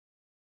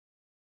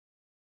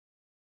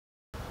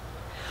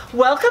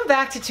Welcome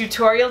back to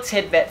Tutorial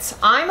Tidbits.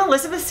 I'm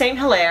Elizabeth St.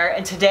 Hilaire,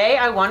 and today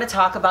I want to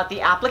talk about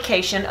the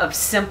application of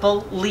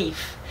Simple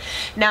Leaf.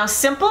 Now,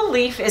 Simple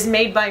Leaf is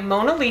made by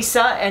Mona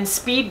Lisa and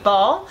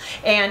Speedball,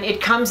 and it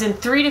comes in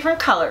 3 different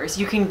colors.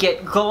 You can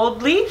get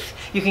gold leaf,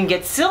 you can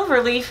get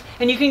silver leaf,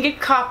 and you can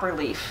get copper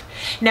leaf.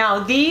 Now,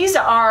 these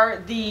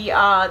are the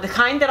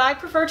kind that I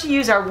prefer to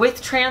use are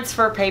with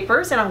transfer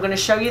papers, and I'm going to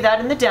show you that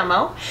in the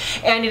demo.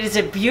 And it is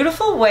a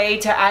beautiful way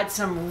to add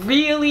some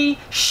really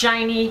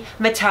shiny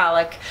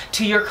metallic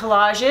to your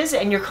collages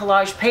and your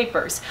collage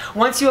papers.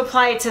 Once you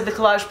apply it to the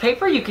collage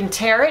paper, you can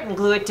tear it and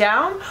glue it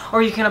down,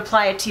 or you can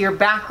apply it to your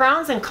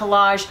backgrounds and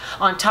collage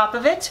on top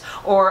of it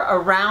or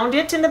around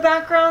it in the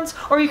backgrounds,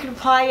 or you can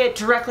apply it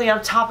directly on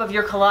top of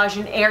your collage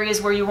in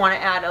areas where you want to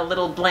add a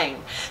little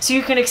bling. So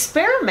you can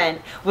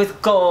experiment with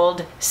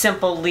gold,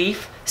 simple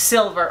leaf,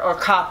 silver, or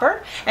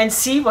copper and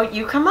see what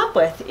you come up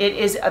with. It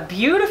is a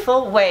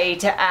beautiful way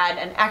to add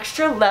an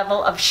extra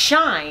level of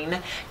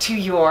shine to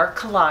your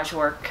collage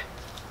work.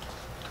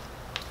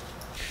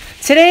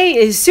 Today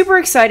is super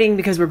exciting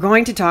because we're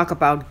going to talk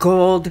about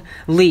gold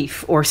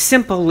leaf or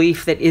simple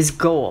leaf that is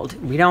gold.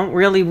 We don't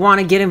really want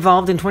to get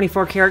involved in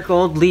 24 karat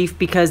gold leaf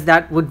because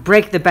that would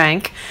break the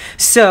bank.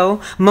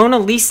 So Mona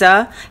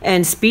Lisa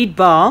and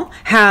Speedball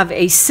have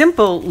a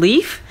simple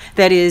leaf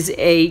that is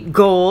a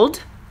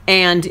gold,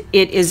 and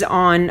it is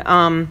on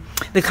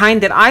the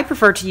kind that I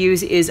prefer to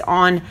use is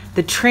on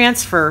the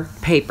transfer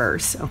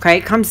papers. Okay,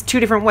 it comes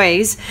 2 different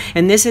ways,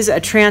 and this is a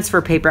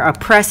transfer paper, a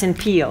press and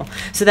peel.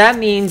 So that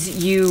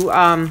means you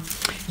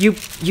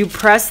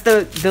press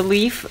the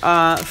leaf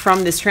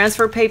from this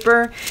transfer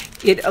paper.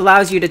 It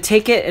allows you to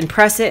take it and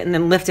press it and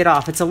then lift it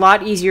off. It's a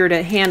lot easier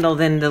to handle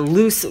than the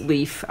loose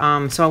leaf.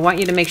 So I want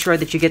you to make sure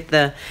that you get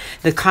the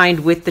kind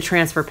with the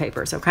transfer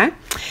papers. Okay,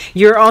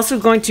 you're also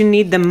going to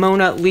need the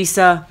Mona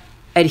Lisa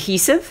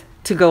adhesive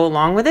to go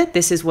along with it.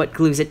 This is what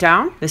glues it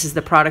down. This is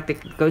the product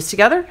that goes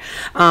together.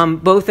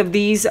 Both of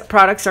these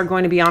products are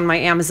going to be on my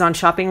Amazon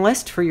shopping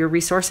list for your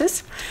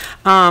resources.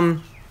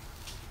 I'm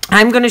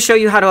going to show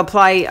you how to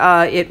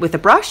apply it with a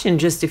brush, and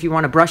just if you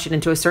want to brush it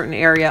into a certain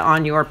area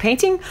on your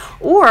painting,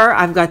 or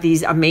I've got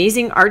these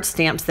amazing art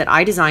stamps that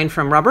I designed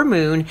from Rubber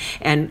Moon,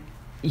 and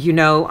you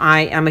know I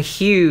am a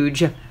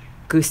huge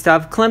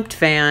Gustav Klimt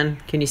fan.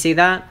 Can you see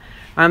that?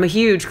 I'm a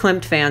huge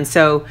Klimt fan,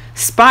 so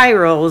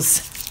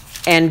spirals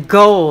and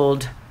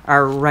gold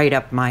are right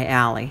up my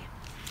alley.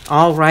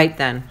 All right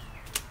then,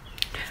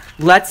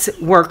 let's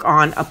work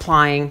on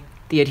applying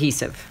the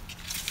adhesive.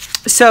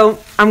 So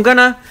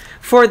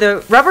for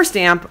the rubber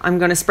stamp, I'm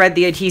gonna spread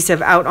the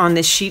adhesive out on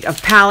this sheet of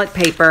palette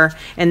paper,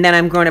 and then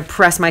I'm going to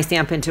press my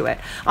stamp into it.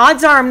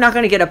 Odds are I'm not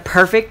gonna get a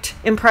perfect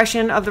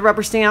impression of the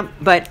rubber stamp,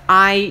 but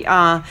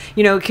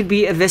it could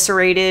be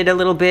eviscerated a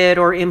little bit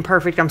or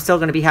imperfect. I'm still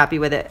gonna be happy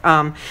with it.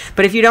 But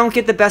if you don't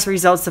get the best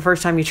results the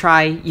first time you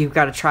try, you've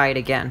gotta try it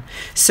again.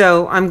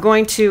 So I'm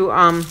going to,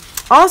 I'm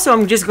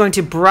just going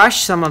to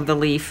brush some of the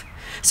leaf.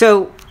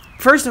 So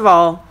first of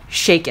all,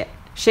 shake it.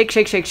 Shake,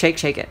 shake, shake, shake,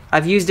 shake it.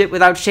 I've used it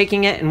without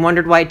shaking it and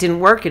wondered why it didn't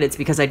work, and it's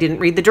because I didn't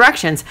read the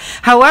directions.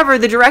 However,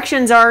 the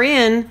directions are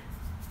in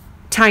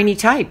tiny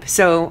type,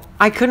 so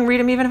I couldn't read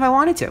them even if I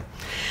wanted to.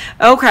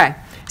 Okay,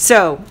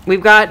 so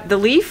we've got the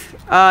leaf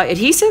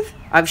adhesive.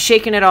 I've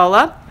shaken it all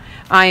up.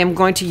 I am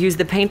going to use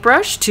the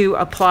paintbrush to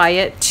apply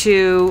it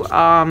to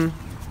a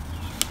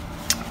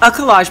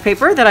collage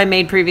paper that I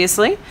made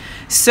previously.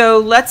 So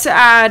let's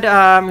add,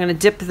 I'm going to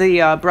dip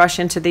the brush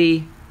into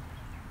the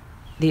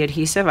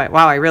adhesive.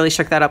 Wow, I really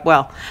shook that up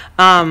well.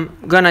 I'm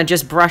gonna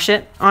just brush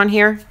it on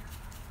here,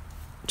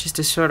 just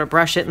to sort of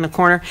brush it in the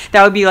corner.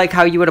 That would be like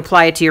how you would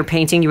apply it to your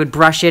painting. You would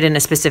brush it in a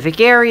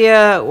specific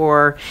area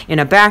or in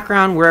a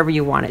background, wherever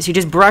you want it. So you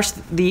just brush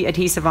the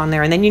adhesive on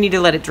there, and then you need to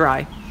let it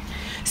dry.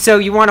 So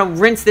you want to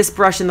rinse this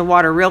brush in the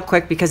water real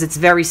quick because it's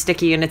very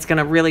sticky and it's going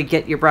to really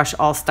get your brush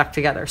all stuck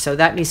together. So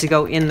that needs to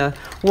go in the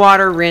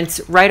water, rinse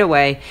right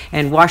away,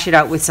 and wash it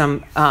out with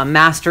some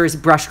Masters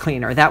brush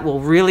cleaner. That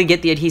will really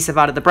get the adhesive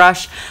out of the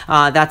brush.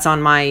 That's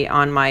on my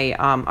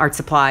art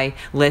supply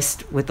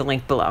list with the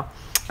link below.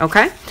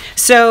 Okay,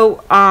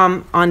 so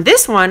on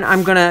this one,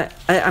 I'm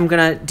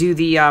gonna do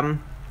the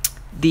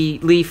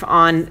leaf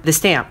on the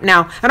stamp.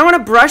 Now, I don't want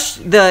to brush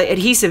the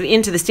adhesive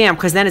into the stamp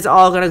because then it's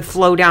all going to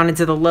flow down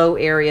into the low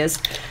areas.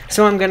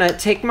 So I'm going to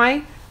take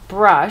my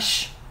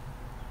brush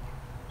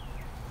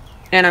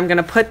and I'm going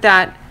to put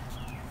that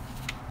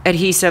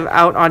adhesive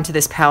out onto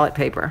this palette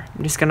paper.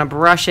 I'm just going to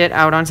brush it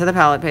out onto the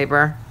palette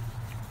paper.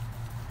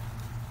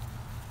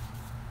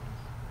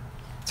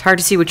 It's hard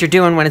to see what you're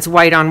doing when it's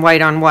white on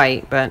white on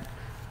white, but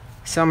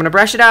so I'm going to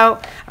brush it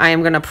out. I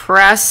am going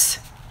to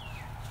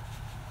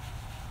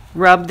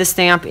rub the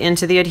stamp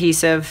into the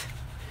adhesive,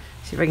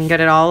 see if I can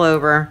get it all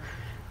over,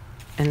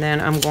 and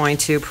then I'm going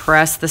to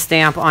press the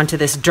stamp onto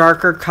this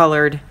darker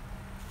colored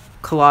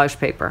collage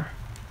paper.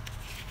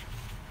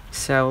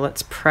 So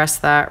let's press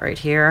that right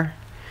here.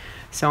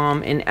 So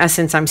in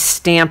essence, I'm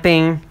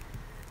stamping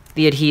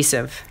the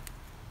adhesive.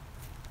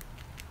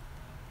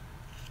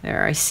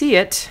 There, I see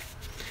it.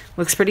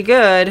 Looks pretty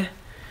good.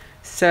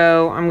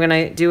 So I'm going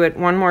to do it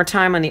one more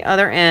time on the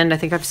other end. I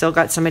think I've still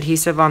got some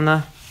adhesive on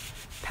the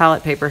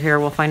palette paper here.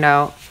 We'll find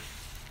out.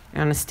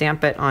 I'm going to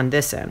stamp it on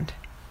this end.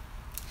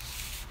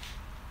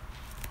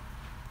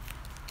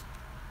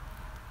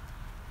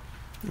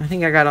 I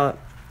think I got a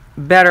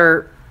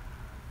better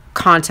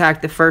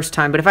contact the first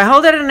time, but if I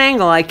hold it at an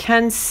angle, I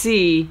can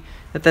see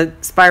that the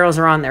spirals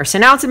are on there. So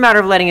now it's a matter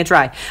of letting it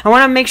dry. I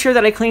want to make sure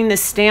that I clean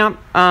this stamp,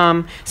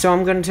 so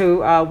I'm going to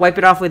wipe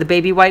it off with a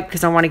baby wipe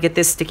because I want to get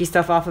this sticky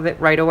stuff off of it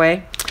right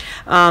away.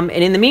 And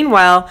in the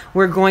meanwhile,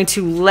 we're going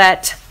to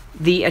let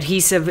the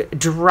adhesive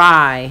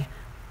dry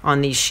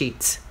on these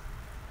sheets.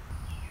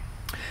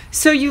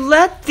 So you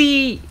let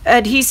the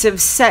adhesive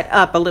set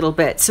up a little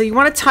bit. So you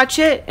want to touch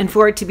it and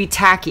for it to be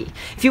tacky.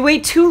 If you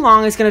wait too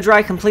long, it's going to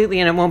dry completely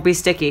and it won't be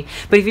sticky.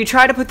 But if you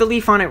try to put the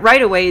leaf on it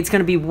right away, it's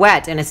going to be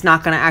wet and it's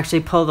not going to actually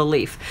pull the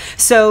leaf.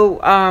 So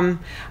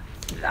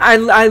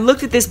I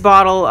looked at this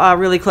bottle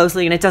really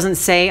closely, and it doesn't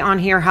say on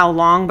here how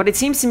long, but it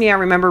seems to me I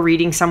remember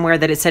reading somewhere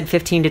that it said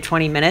 15 to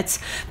 20 minutes.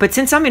 But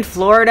since I'm in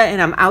Florida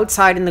and I'm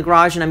outside in the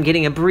garage and I'm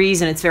getting a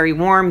breeze and it's very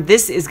warm,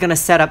 this is going to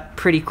set up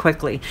pretty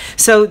quickly.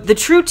 So the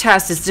true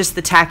test is just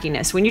the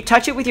tackiness. When you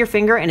touch it with your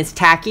finger and it's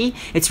tacky,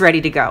 it's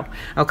ready to go.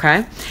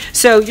 Okay?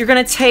 So you're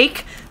going to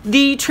take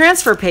the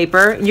transfer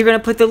paper, you're going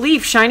to put the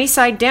leaf shiny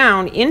side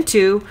down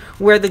into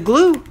where the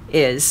glue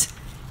is,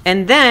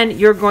 and then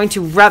you're going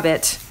to rub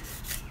it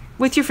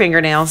with your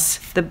fingernails,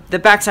 the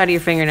back side of your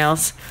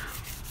fingernails.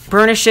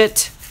 Burnish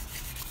it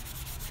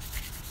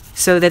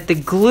so that the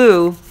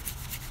glue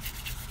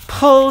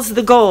pulls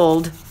the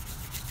gold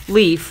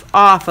leaf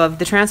off of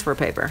the transfer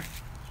paper.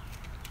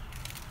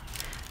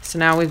 So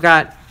now we've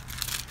got,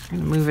 I'm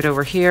going to move it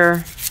over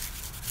here.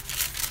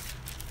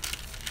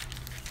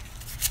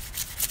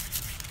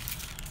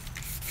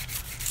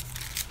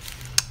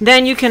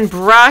 Then you can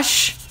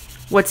brush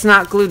what's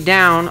not glued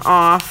down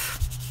off.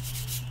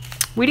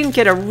 We didn't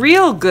get a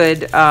real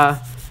good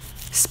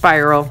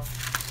spiral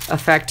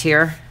effect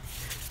here.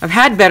 I've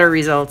had better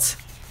results.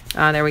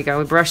 There we go.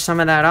 We brushed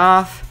some of that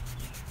off.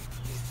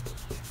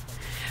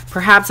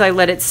 Perhaps I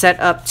let it set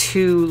up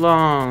too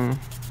long,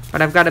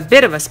 but I've got a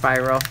bit of a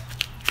spiral.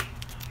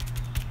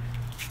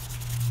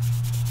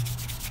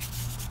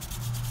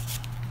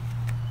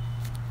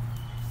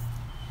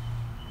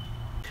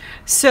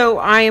 So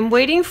I am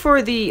waiting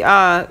for the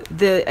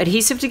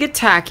adhesive to get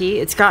tacky.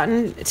 It's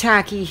gotten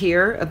tacky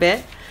here a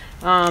bit.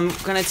 I'm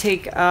going to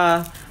take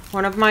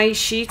one of my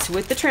sheets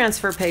with the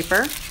transfer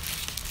paper.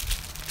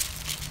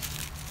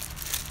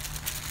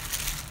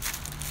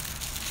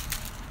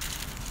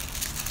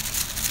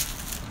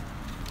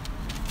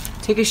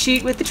 Take a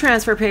sheet with the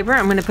transfer paper.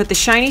 I'm going to put the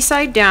shiny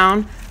side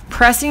down,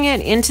 pressing it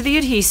into the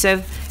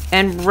adhesive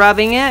and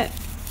rubbing it.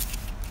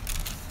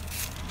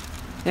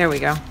 There we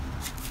go.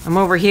 I'm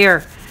over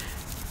here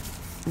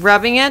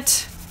rubbing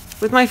it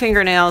with my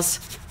fingernails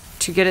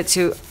to get it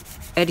to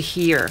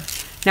adhere.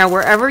 Now,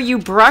 wherever you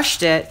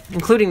brushed it,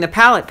 including the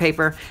palette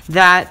paper,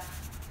 that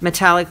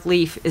metallic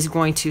leaf is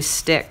going to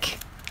stick.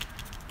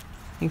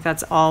 I think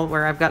that's all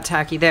where I've got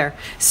tacky there.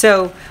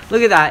 So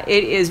look at that.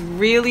 It is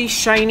really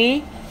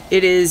shiny.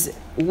 It is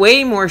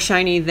way more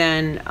shiny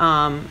than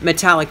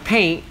metallic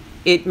paint.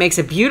 It makes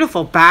a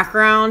beautiful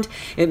background.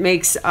 It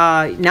makes,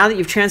 now that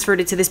you've transferred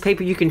it to this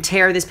paper, you can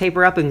tear this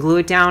paper up and glue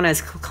it down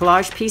as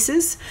collage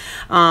pieces.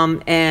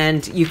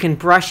 And you can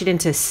brush it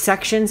into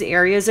sections,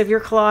 areas of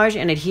your collage,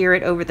 and adhere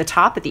it over the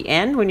top at the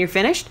end when you're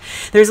finished.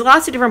 There's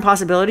lots of different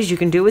possibilities you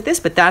can do with this,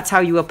 but that's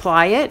how you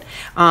apply it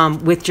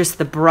with just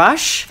the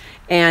brush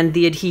and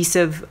the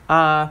adhesive.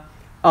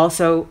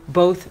 Also,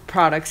 both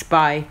products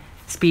by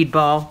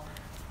Speedball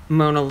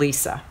Mona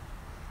Lisa.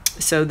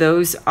 So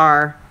those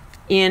are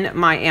in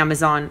my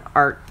Amazon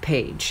art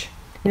page.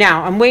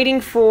 Now I'm waiting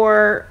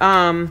for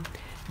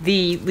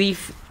the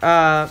leaf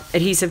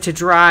adhesive to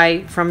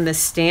dry from the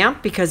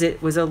stamp because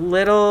it was a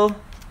little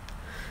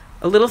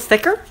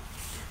thicker,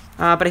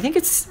 but I think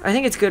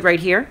it's good right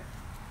here.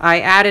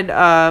 I did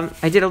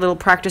a little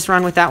practice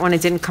run with that one.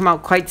 It didn't come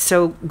out quite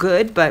so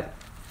good, but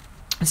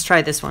let's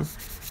try this one.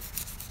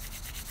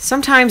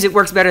 Sometimes it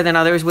works better than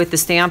others with the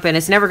stamp, and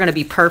it's never going to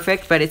be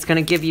perfect, but it's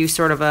going to give you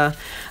sort of an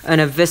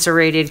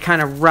eviscerated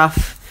kind of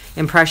rough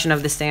impression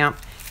of the stamp,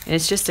 and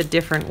it's just a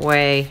different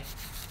way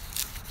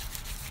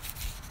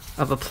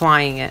of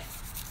applying it.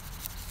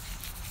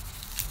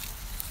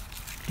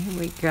 Here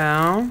we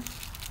go.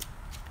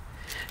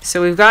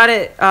 So we've got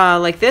it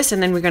like this,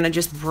 and then we're going to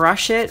just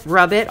brush it,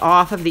 rub it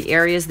off of the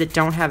areas that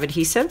don't have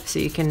adhesive so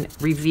you can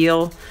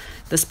reveal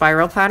the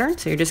spiral pattern.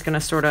 So you're just going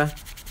to sort of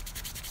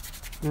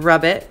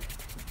rub it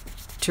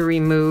to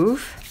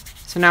remove.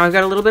 So now we've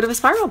got a little bit of a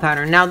spiral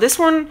pattern. Now this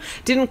one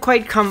didn't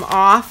quite come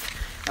off.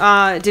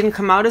 Didn't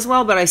come out as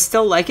well, but I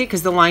still like it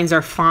because the lines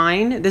are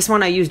fine. This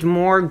one I used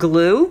more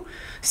glue,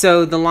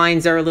 so the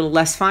lines are a little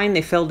less fine.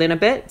 They filled in a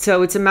bit.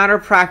 So it's a matter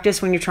of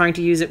practice when you're trying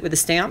to use it with a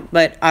stamp,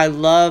 but I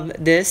love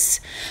this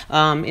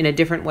in a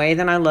different way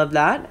than I love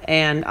that.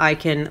 And I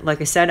can, like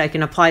I said, I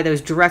can apply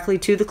those directly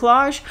to the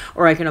collage,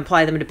 or I can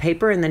apply them to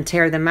paper and then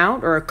tear them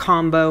out, or a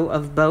combo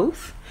of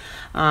both.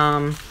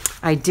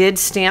 I did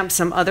stamp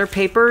some other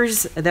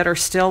papers that are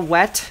still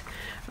wet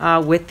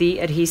with the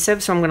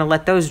adhesive, so I'm going to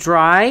let those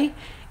dry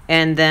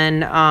and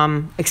then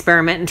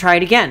experiment and try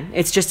it again.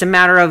 It's just a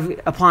matter of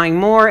applying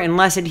more and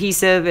less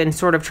adhesive and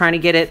sort of trying to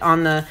get it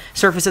on the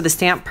surface of the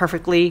stamp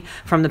perfectly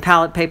from the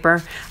palette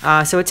paper.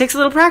 So it takes a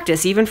little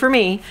practice, even for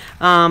me,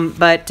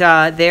 but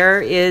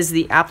there is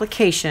the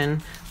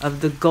application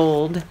of the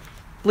gold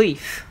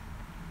leaf.